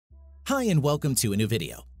Hi and welcome to a new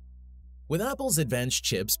video. With Apple's advanced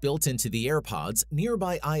chips built into the AirPods,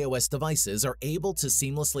 nearby iOS devices are able to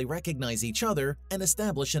seamlessly recognize each other and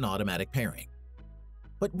establish an automatic pairing.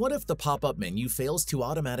 But what if the pop-up menu fails to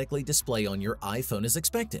automatically display on your iPhone as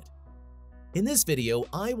expected? In this video,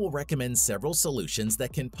 I will recommend several solutions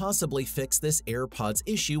that can possibly fix this AirPods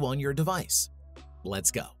issue on your device.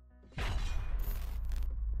 Let's go.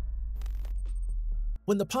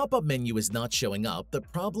 When the pop-up menu is not showing up, the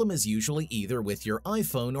problem is usually either with your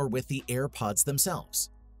iPhone or with the AirPods themselves.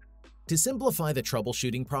 To simplify the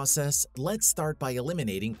troubleshooting process, let's start by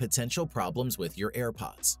eliminating potential problems with your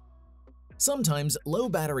AirPods. Sometimes low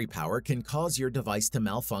battery power can cause your device to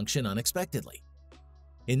malfunction unexpectedly.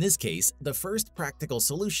 In this case, the first practical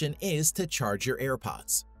solution is to charge your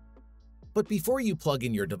AirPods. But before you plug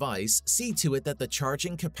in your device, see to it that the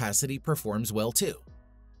charging capacity performs well too.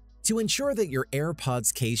 To ensure that your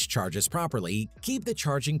AirPods case charges properly, keep the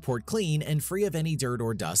charging port clean and free of any dirt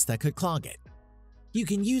or dust that could clog it. You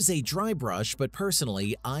can use a dry brush, but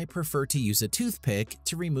personally, I prefer to use a toothpick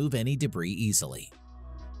to remove any debris easily.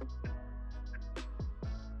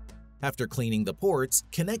 After cleaning the ports,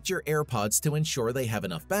 connect your AirPods to ensure they have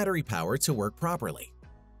enough battery power to work properly.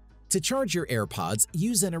 To charge your AirPods,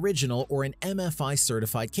 use an original or an MFI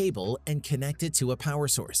certified cable and connect it to a power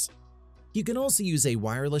source. You can also use a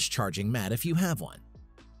wireless charging mat if you have one.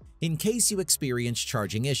 In case you experience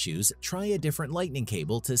charging issues, try a different lightning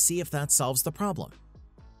cable to see if that solves the problem.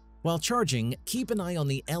 While charging, keep an eye on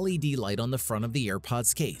the LED light on the front of the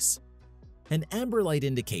AirPods case. An amber light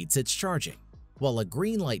indicates it's charging, while a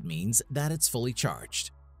green light means that it's fully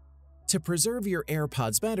charged. To preserve your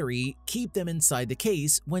AirPods battery, keep them inside the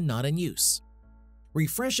case when not in use.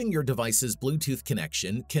 Refreshing your device's Bluetooth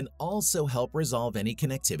connection can also help resolve any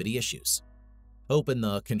connectivity issues. Open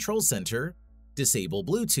the Control Center, disable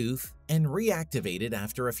Bluetooth, and reactivate it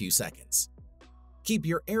after a few seconds. Keep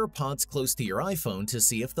your AirPods close to your iPhone to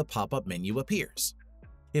see if the pop-up menu appears.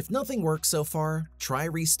 If nothing works so far, try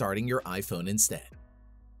restarting your iPhone instead.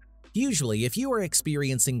 Usually, if you are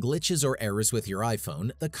experiencing glitches or errors with your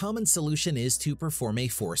iPhone, the common solution is to perform a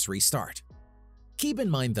force restart. Keep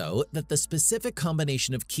in mind, though, that the specific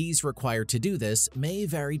combination of keys required to do this may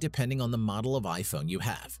vary depending on the model of iPhone you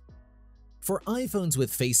have. For iPhones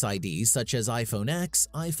with Face ID such as iPhone X,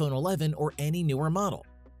 iPhone 11, or any newer model,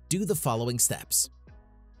 do the following steps.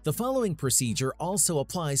 The following procedure also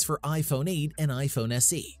applies for iPhone 8 and iPhone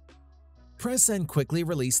SE. Press and quickly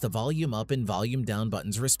release the volume up and volume down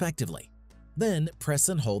buttons respectively. Then press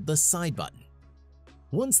and hold the side button.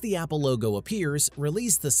 Once the Apple logo appears,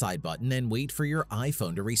 release the side button and wait for your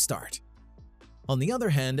iPhone to restart. On the other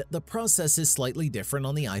hand, the process is slightly different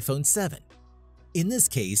on the iPhone 7. In this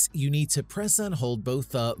case, you need to press and hold both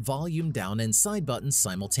the volume down and side buttons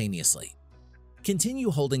simultaneously.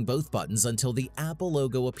 Continue holding both buttons until the Apple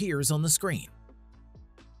logo appears on the screen.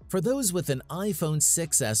 For those with an iPhone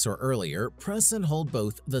 6s or earlier, press and hold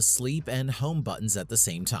both the sleep and home buttons at the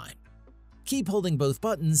same time. Keep holding both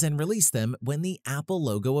buttons and release them when the Apple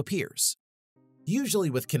logo appears. Usually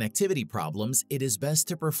with connectivity problems, it is best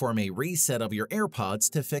to perform a reset of your AirPods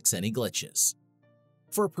to fix any glitches.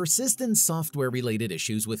 For persistent software-related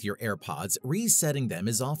issues with your AirPods, resetting them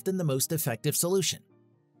is often the most effective solution.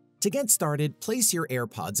 To get started, place your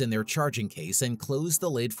AirPods in their charging case and close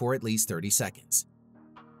the lid for at least 30 seconds.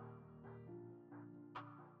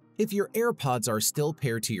 If your AirPods are still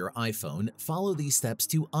paired to your iPhone, follow these steps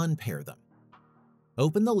to unpair them.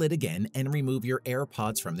 Open the lid again and remove your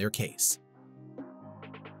AirPods from their case.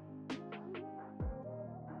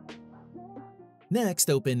 Next,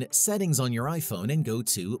 open Settings on your iPhone and go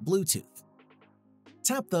to Bluetooth.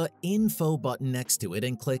 Tap the Info button next to it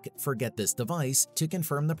and click Forget this device to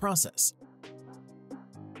confirm the process.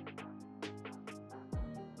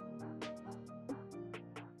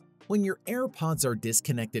 When your AirPods are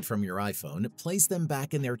disconnected from your iPhone, place them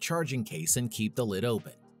back in their charging case and keep the lid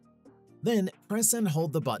open. Then, press and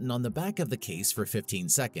hold the button on the back of the case for 15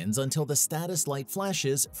 seconds until the status light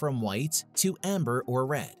flashes from white to amber or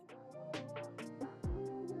red.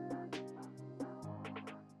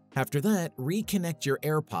 After that, reconnect your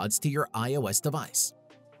AirPods to your iOS device.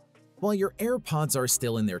 While your AirPods are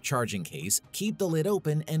still in their charging case, keep the lid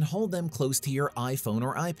open and hold them close to your iPhone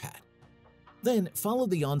or iPad. Then, follow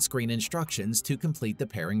the on-screen instructions to complete the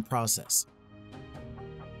pairing process.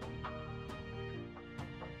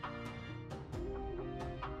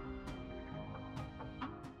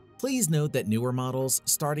 Please note that newer models,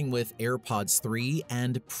 starting with AirPods 3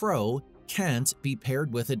 and Pro, can't be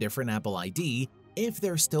paired with a different Apple ID if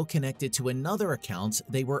they're still connected to another account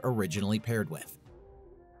they were originally paired with.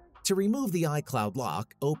 To remove the iCloud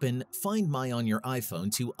lock, open Find My on your iPhone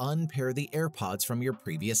to unpair the AirPods from your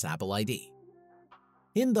previous Apple ID.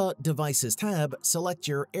 In the Devices tab, select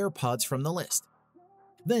your AirPods from the list.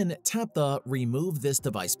 Then tap the Remove this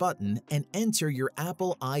device button and enter your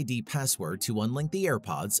Apple ID password to unlink the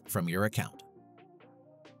AirPods from your account.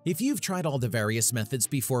 If you've tried all the various methods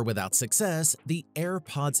before without success, the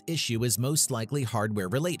AirPods issue is most likely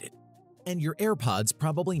hardware-related, and your AirPods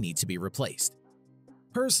probably need to be replaced.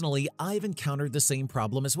 Personally, I've encountered the same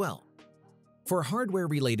problem as well. For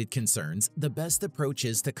hardware-related concerns, the best approach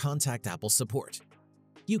is to contact Apple support.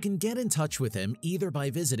 You can get in touch with them either by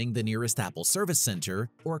visiting the nearest Apple Service Center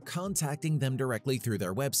or contacting them directly through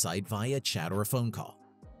their website via chat or phone call.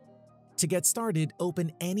 To get started,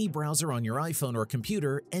 open any browser on your iPhone or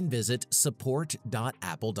computer and visit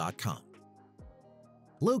support.apple.com.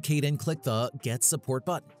 Locate and click the Get Support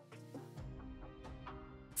button.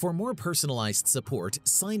 For more personalized support,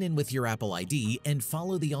 sign in with your Apple ID and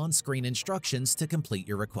follow the on-screen instructions to complete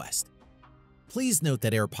your request. Please note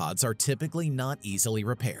that AirPods are typically not easily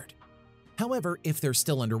repaired. However, if they're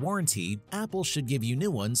still under warranty, Apple should give you new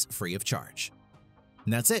ones free of charge.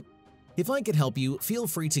 And that's it. If I could help you, feel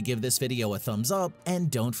free to give this video a thumbs up and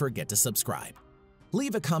don't forget to subscribe.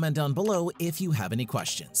 Leave a comment down below if you have any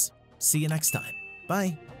questions. See you next time.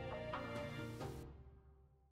 Bye.